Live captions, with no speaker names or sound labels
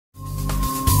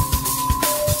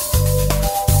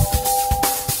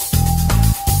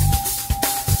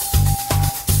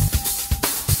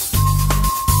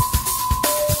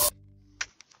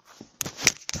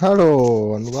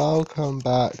Hello and welcome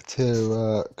back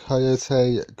to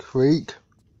Coyote Creek.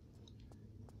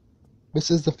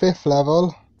 This is the 5th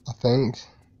level, I think,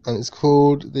 and it's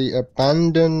called the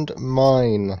Abandoned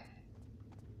Mine.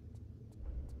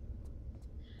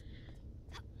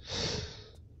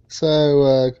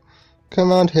 So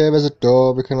come around here, there's a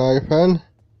door we can open.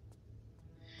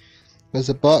 There's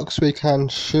a box we can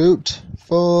shoot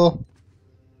for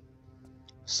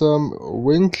some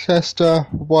Winchester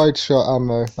wide shot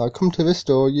ammo. Now come to this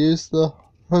door, use the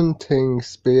hunting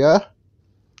spear.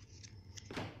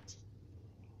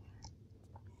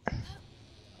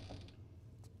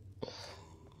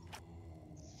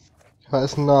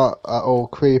 That's not at all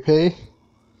creepy.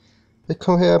 They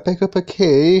come here and pick up a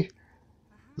key.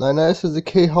 Now I notice there's a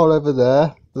keyhole over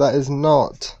there, but that is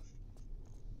not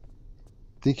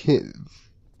the key.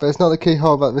 But it's not the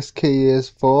keyhole that this key is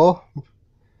for.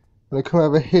 When I come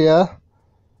over here,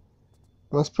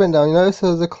 when I sprint down, you notice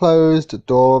there's a closed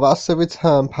door. That's the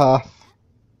return path.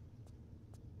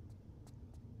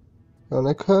 When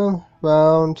I come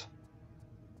round,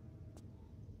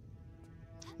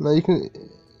 now you can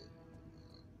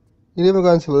either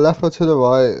go to the left or to the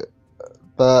right,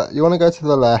 but you want to go to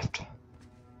the left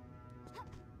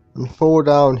and fall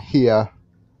down here.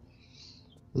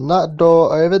 And that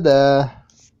door over there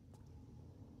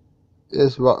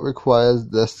is what requires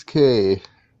this key.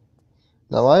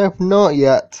 Now I have not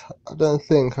yet, I don't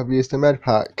think I've used a med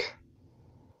pack.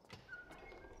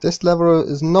 This level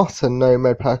is not a no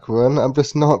med pack run, I'm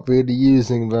just not really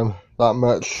using them that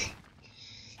much.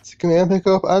 So come here and pick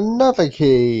up another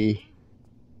key.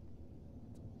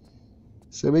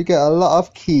 So we get a lot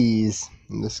of keys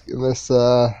in this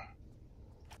level.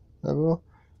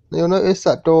 Now you'll notice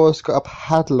that door's got a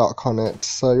padlock on it,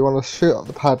 so you want to shoot up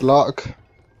the padlock.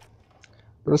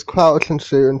 Just crouch and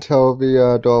shoot until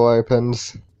the door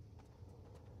opens.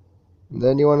 And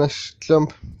then you want to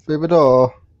jump through the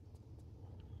door.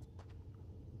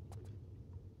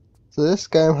 So this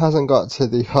game hasn't got to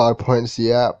the hard points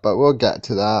yet, but we'll get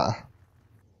to that.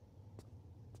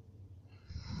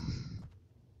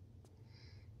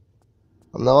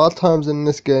 And there are times in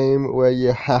this game where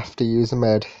you have to use a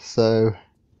med, so...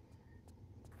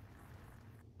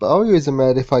 But I'll use a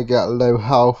med if I get low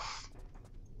health.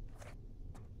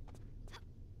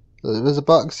 There's a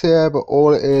box here, but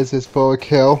all it is for a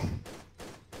kill.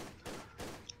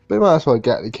 But you might as well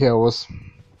get the kills.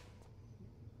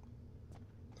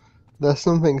 There's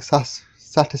something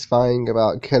satisfying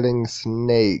about killing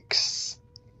snakes.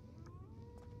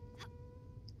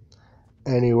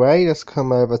 Anyway, let's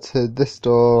come over to this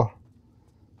door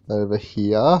over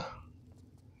here.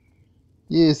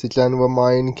 Use the general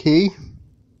mine key.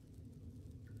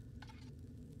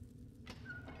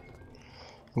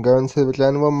 I'm going to the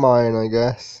general mine, I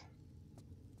guess.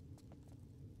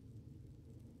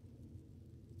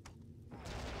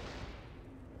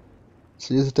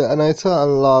 So use the detonator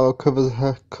and Lara covers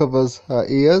her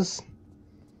ears.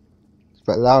 It's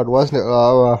a bit loud, wasn't it,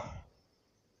 Lara?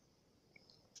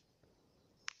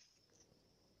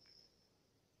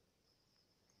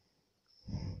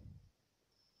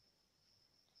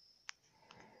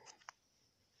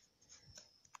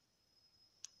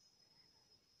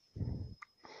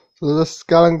 So there's a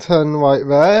skeleton right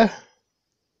there.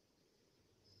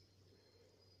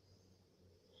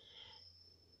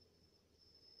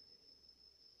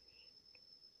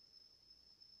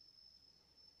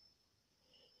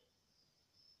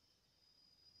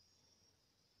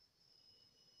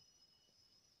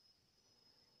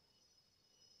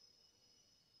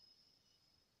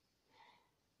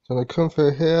 So they come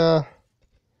through here.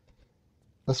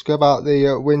 Let's grab out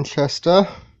the Winchester.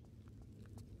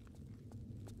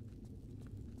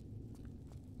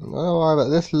 I don't know why, but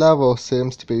this level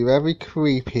seems to be very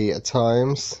creepy at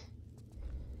times.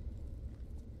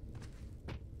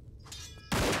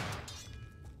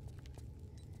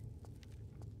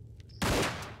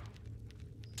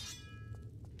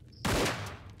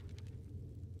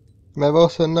 And I've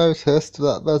also noticed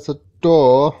that there's a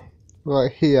door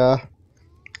right here.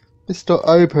 This door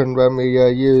opened when we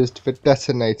used the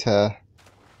detonator.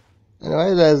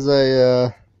 Anyway, there's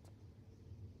a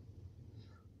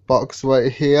box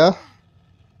right here.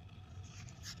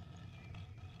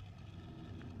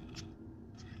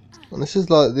 And this is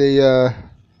like the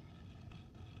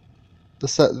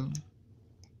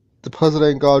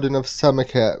puzzling garden of summer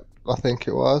kit, I think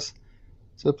it was.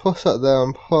 So push that there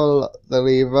and pull the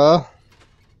lever.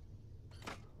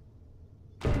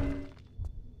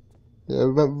 Yeah,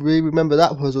 we remember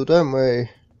that puzzle, don't we?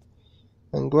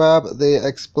 And grab the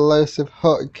explosive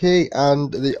hotkey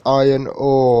and the iron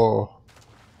ore.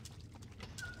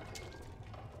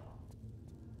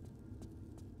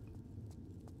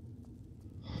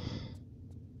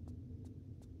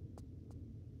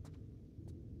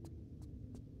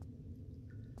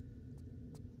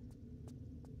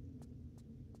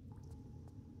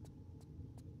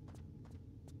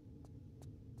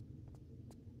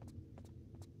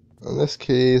 this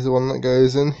key is the one that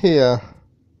goes in here.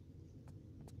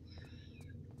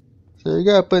 So you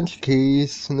get a bunch of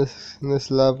keys in this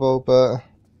level, but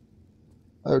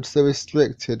oh, it's the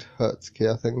restricted hut key,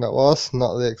 I think that was,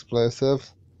 not the explosive.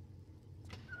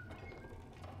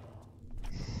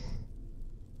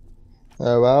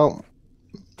 Oh well.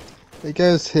 It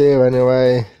goes here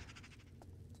anyway.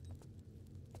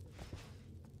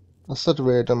 I should have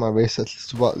really done my research as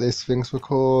to what these things were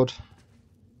called.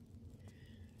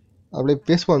 I believe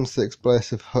this one's the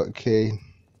explosive hut key.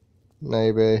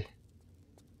 Maybe.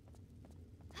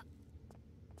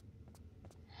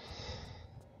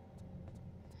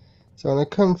 So I'm going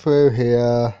to come through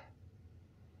here.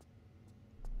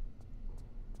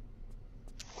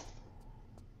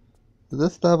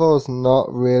 This level is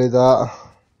not really that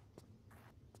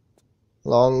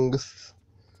long. I'm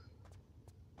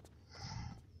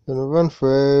going to run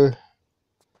through.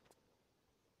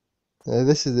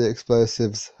 This is the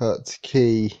explosives hut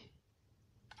key.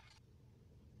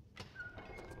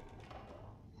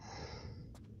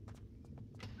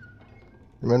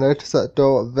 You may notice that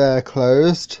door up there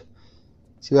closed.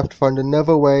 So you have to find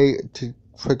another way to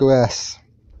progress.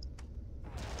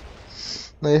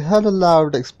 Now you heard a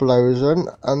loud explosion,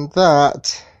 and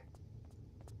that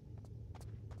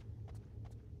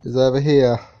is over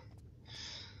here.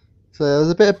 So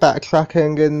there's a bit of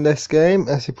backtracking in this game,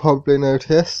 as you probably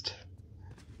noticed.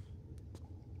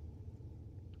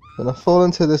 Then I fall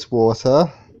into this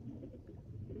water.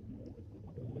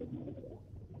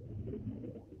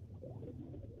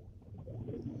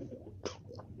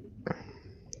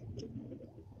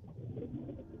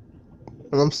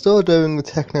 And I'm still doing the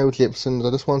Techno Egyptians. I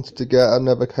just wanted to get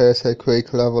another Coyote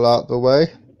Creek level out the way.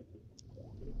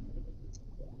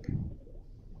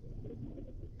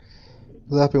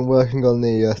 I've been working on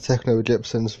the Techno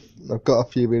Egyptians. I've got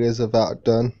a few videos of that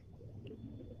done.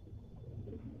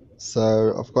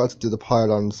 So I've got to do the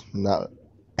pylons and that.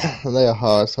 And they are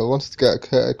hard. So I wanted to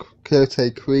get a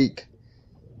Coyote Creek,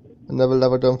 another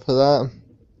level done for that.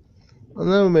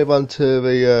 And then we'll move on to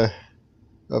the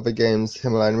other games,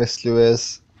 Himalayan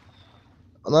Mysteries,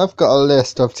 and I've got a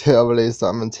list of TLEs that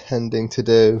I'm intending to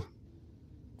do.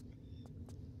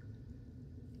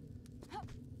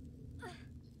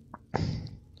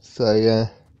 So yeah,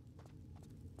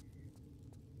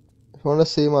 if you want to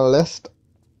see my list,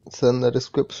 it's in the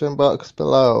description box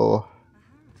below.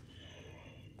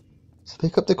 So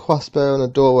pick up the crossbow and the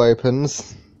door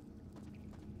opens.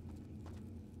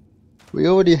 We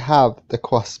already have the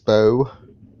crossbow,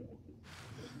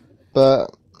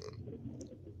 but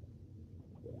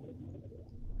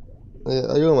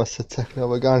I almost said Techno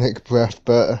Organic Breath,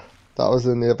 but that was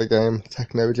in the other game,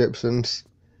 Techno Egyptians.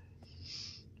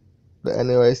 But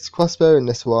anyways, crossbow in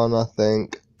this one, I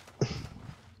think.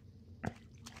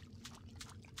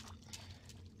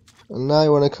 And now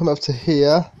you want to come up to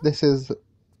here. This is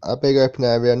a big open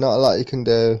area, not a lot you can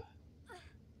do.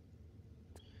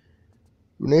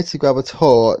 We need to grab a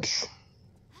torch.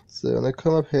 So I'm going to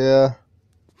come up here.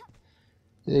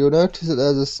 You'll notice that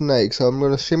there's a snake, so I'm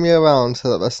going to shimmy around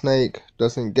so that the snake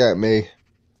doesn't get me.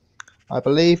 I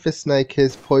believe the snake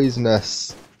is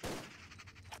poisonous.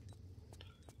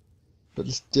 But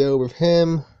just deal with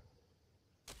him.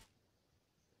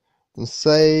 And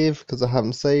save, because I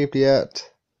haven't saved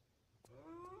yet.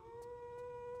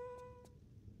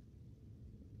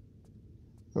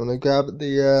 I'm going to grab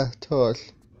the torch.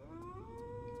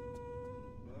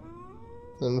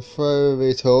 And throw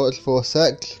the torch for a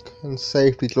sec and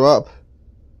safely drop.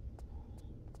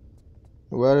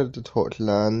 Where did the torch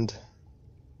land?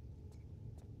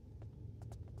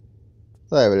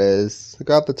 There it is. I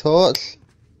grab the torch.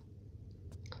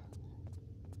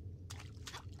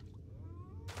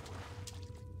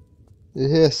 You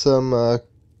hear some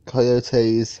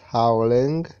coyotes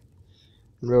howling.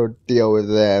 We'll deal with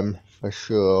them for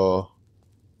sure.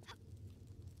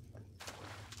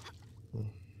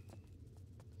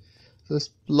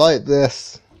 Just light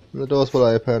this, and the doors will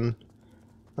open.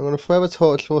 I'm going to throw the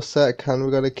torch for a sec, and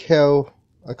we're going to kill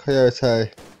a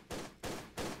coyote.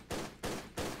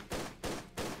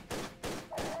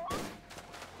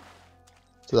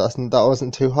 So that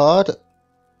wasn't too hard.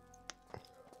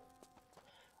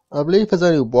 I believe there's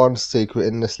only one secret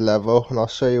in this level, and I'll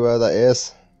show you where that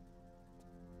is.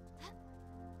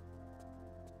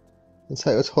 And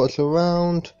take the torch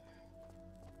around.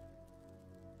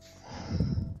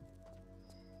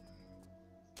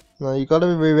 Now you gotta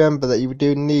remember that you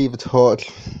do need a torch.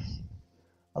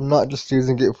 I'm not just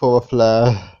using it for a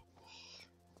flare.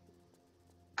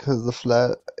 Because the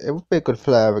flare, it would be a good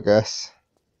flare I guess.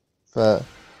 But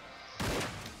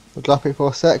we'll drop it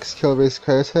for a sec, kill these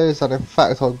coyotes, and in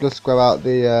fact I'll just grab out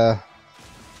the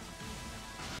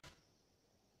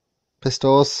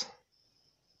pistols.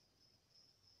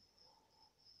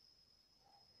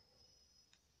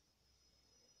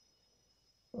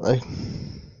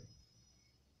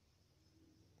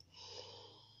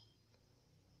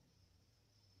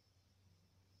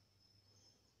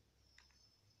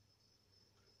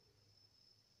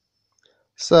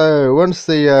 So once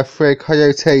the 3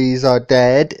 coyotes are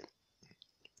dead,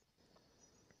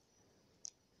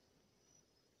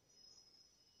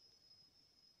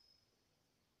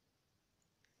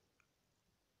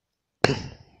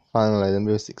 finally the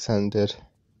music's ended.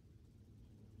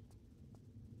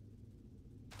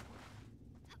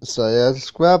 So yeah,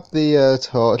 just grab the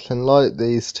torch and light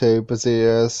these 2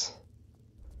 braziers.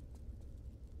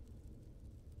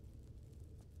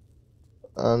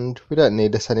 And we don't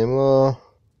need this anymore.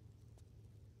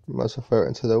 Might as well throw it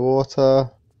into the water.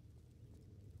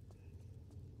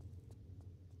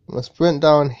 Let's sprint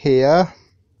down here.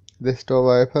 This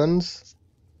door opens.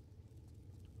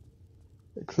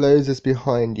 It closes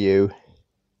behind you.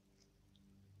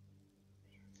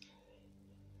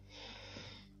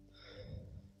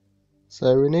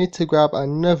 So we need to grab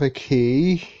another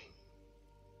key.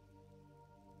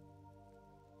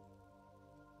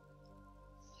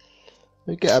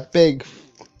 We get a big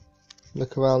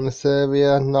look around this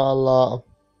area, not a lot.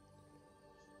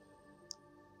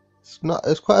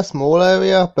 It's quite a small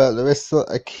area, but there is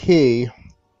a key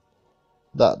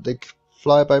that the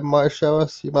flyby might show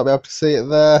us. You might be able to see it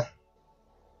there.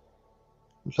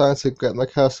 I'm trying to get my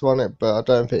cursor on it, but I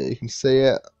don't think you can see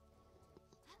it.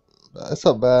 But it's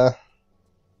up there.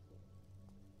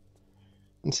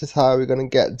 This is how we're going to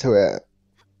get to it.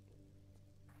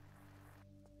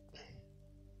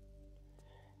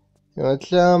 You want to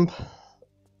jump?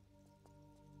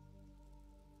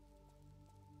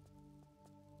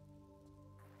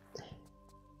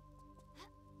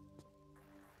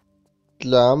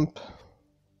 Jump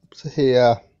up to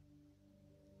here.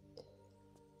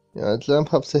 You want to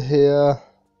jump up to here.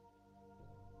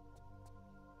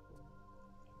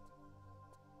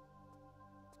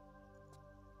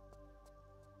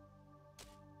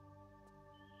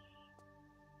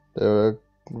 Do a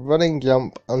running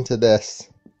jump onto this.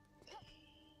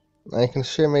 Now you can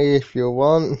shimmy if you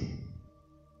want.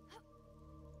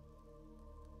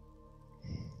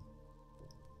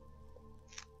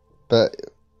 But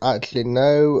actually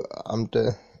no,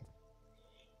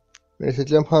 we need to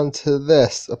jump onto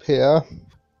this up here.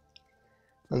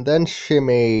 And then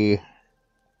shimmy.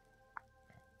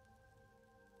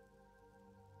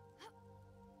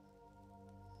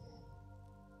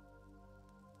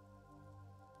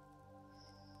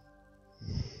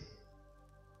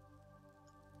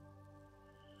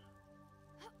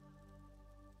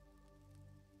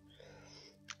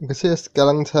 You can see a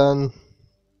skeleton.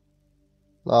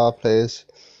 Ah, please.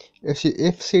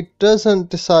 If she doesn't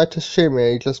decide to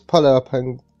shimmy, just pull up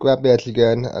and grab the edge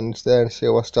again, and then she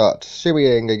will start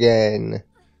shimmying again.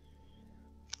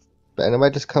 But anyway,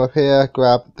 just come up here,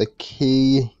 grab the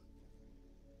key.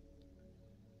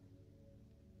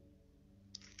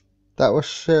 That will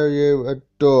show you a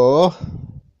door.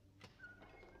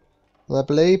 And I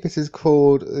believe this is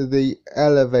called the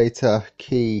elevator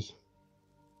key.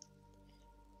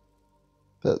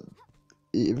 But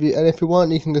if you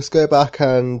want, you can just go back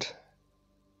and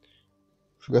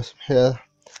progress from here.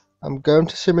 I'm going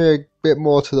to shimmy a bit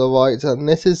more to the right, and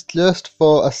this is just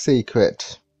for a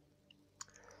secret.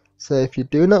 So if you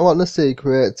do not want the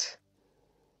secret,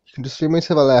 you can just shimmy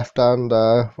to the left, and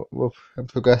we'll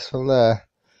progress from there.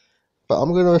 But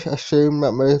I'm going to assume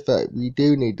that we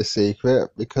do need the secret,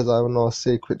 because I'm not a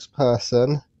secrets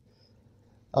person.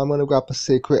 I'm going to grab the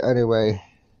secret anyway.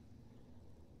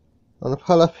 I'm going to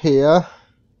pull up here.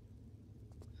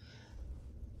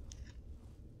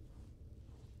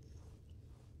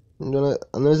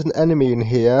 And there's an enemy in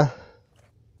here.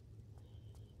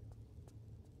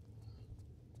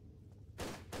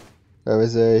 Where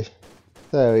is he?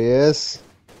 There he is.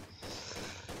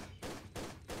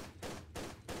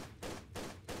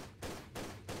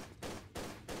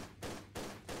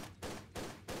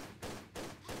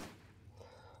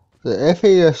 So if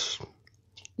he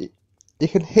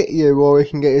can hit you, or he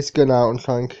can get his gun out and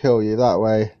try and kill you that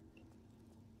way.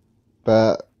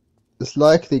 But it's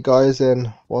likely guys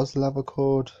in, what's the level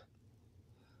called?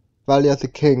 Valley of the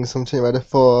King, something like that.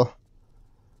 For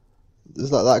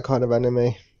it's like that kind of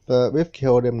enemy. But we've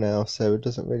killed him now, so it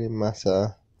doesn't really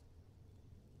matter.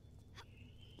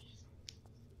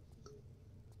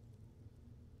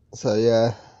 So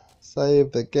yeah,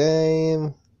 save the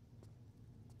game.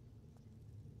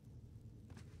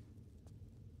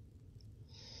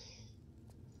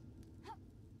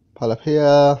 Pull up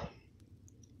here.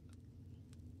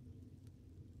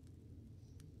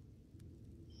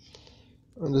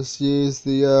 I'll just use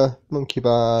the monkey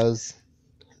bars.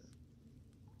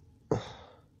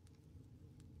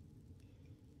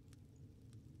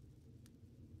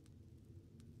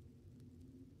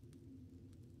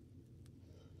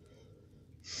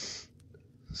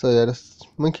 So yeah, just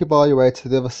monkey bar your way to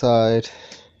the other side.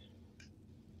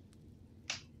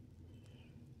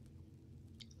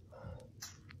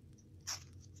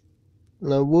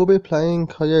 Now we'll be playing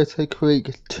Coyote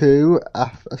Creek 2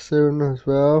 soon as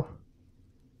well.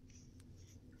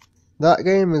 That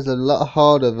game is a lot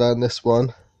harder than this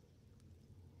one.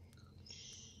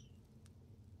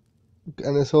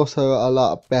 And it's also a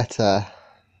lot better.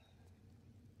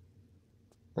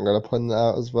 I'm going to point that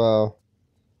out as well.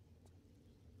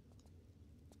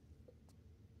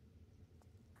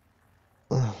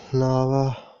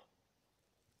 Lava.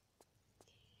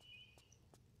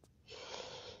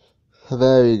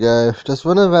 There you go. Just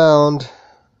run around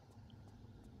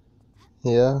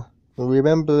here.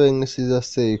 Remembering this is a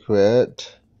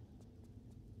secret.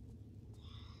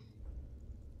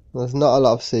 There's not a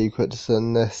lot of secrets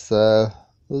in this. There's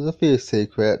a few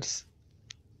secrets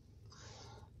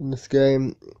in this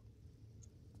game.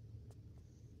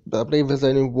 But I believe there's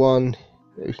only one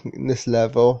in this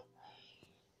level.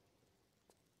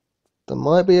 There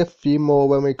might be a few more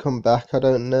when we come back, I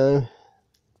don't know.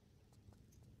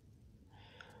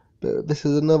 But this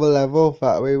is another level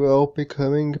that we will be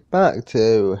coming back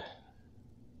to.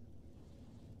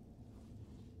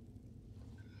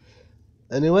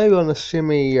 Anyway, we're on a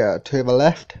shimmy to the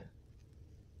left.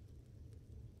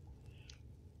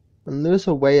 And there's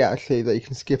a way actually that you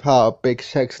can skip out a big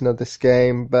section of this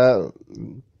game, but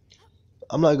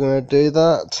I'm not going to do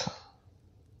that.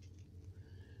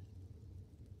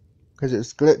 Because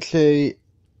it's glitchy.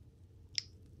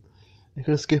 You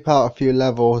can skip out a few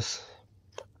levels.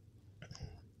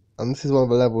 And this is one of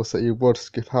the levels that you would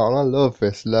skip out, and I love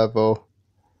this level.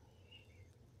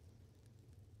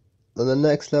 And the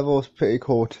next level is pretty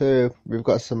cool too. We've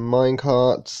got some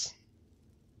minecarts.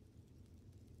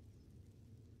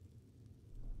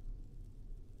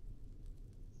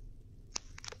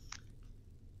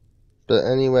 But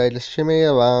anyway, just shimmy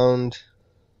around.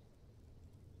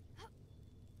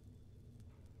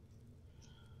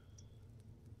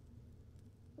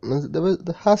 There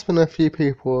has been a few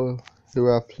people who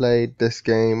have played this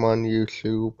game on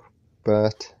YouTube,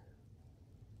 but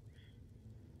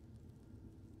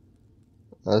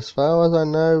as far as I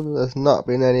know, there's not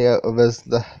been any others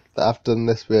that have done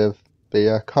this with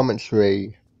the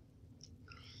commentary.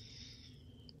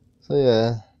 So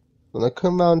yeah, when I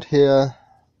come round here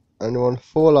and you want to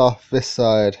fall off this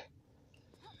side,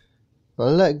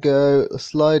 I'll let go,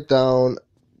 slide down,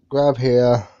 grab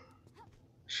here,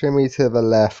 shimmy to the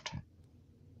left.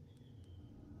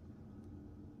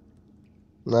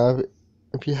 Now,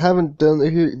 if you haven't done,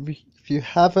 if you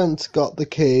haven't got the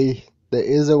key, there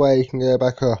is a way you can go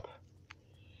back up.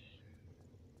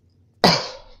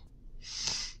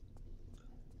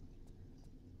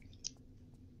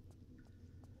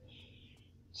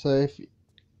 So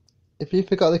if you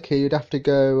forgot the key, you'd have to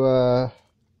go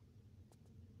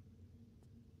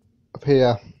up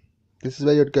here. This is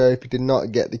where you'd go if you did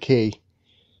not get the key.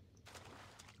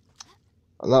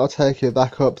 And that'll take you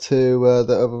back up to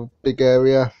the other big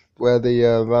area where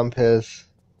the ramp is.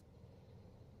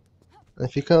 And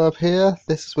if you come up here,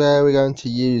 this is where we're going to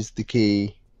use the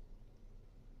key.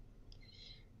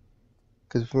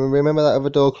 Because remember that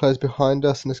other door closed behind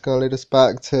us, and it's going to lead us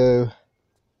back to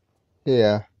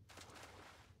here.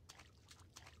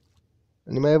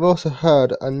 And you may have also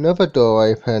heard another door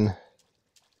open.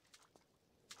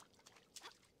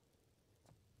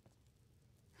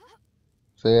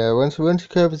 So yeah, once you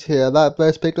go over to here,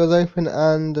 those big doors open,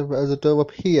 and there's a door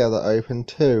up here that opened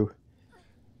too.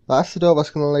 That's the door that's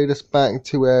going to lead us back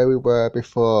to where we were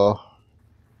before.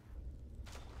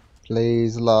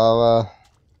 Please, Lara.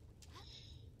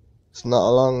 It's not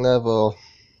a long level.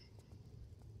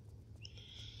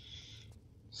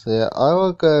 So yeah, I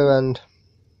will go and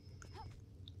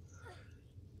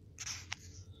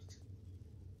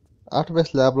after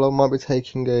this level, I might be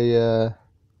taking a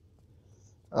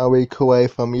week away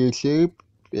from YouTube,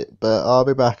 but I'll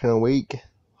be back in a week.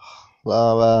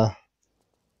 Lara.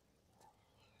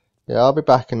 Yeah, I'll be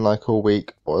back in like a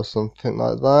week or something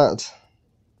like that.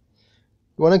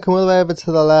 You want to come all the way over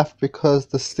to the left because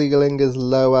the ceiling is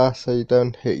lower so you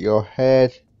don't hit your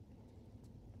head.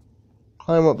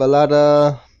 Climb up the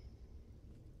ladder.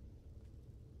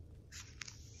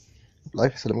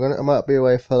 Like I said, I might be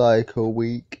away for like a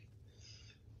week.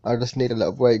 I just need a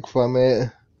little break from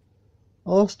it.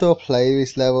 I'll still play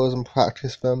these levels and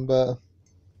practice them, but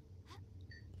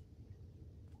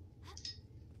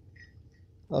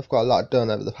I've got a lot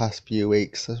done over the past few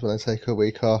weeks. I just want to take a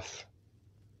week off.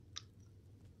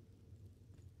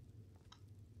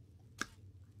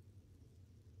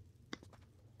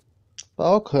 But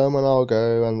I'll come and I'll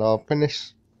go and I'll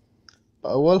finish.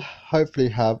 But I will hopefully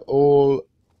have all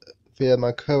via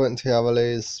my current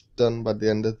TRLs done by the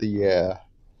end of the year.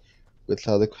 Which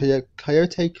are the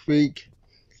Coyote Creek,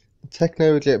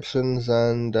 Techno Egyptians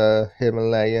and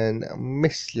Himalayan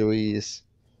Mysteries.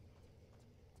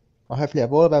 I'll hopefully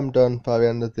have all of them done by the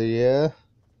end of the year.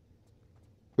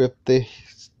 With the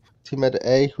Team Edit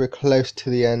A, we're close to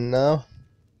the end now,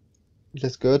 which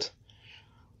is good.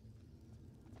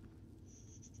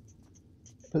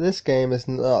 But this game is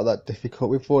not that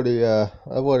difficult. I've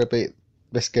already beat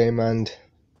this game and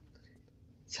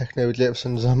Techno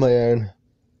Egyptians on my own.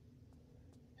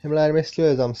 Himalayan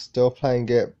Mysteries, I'm still playing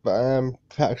it, but I am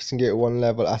practicing it one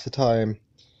level at a time.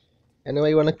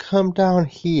 Anyway, you want to come down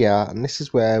here, and this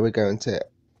is where we're going to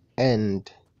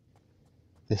end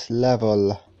this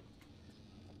level.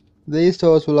 These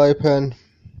doors will open,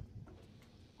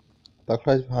 they'll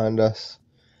close behind us,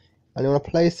 and you want to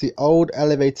place the old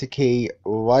elevator key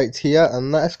right here,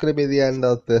 and that's going to be the end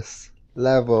of this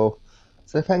level.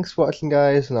 So thanks for watching,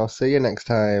 guys, and I'll see you next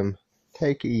time.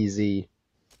 Take it easy.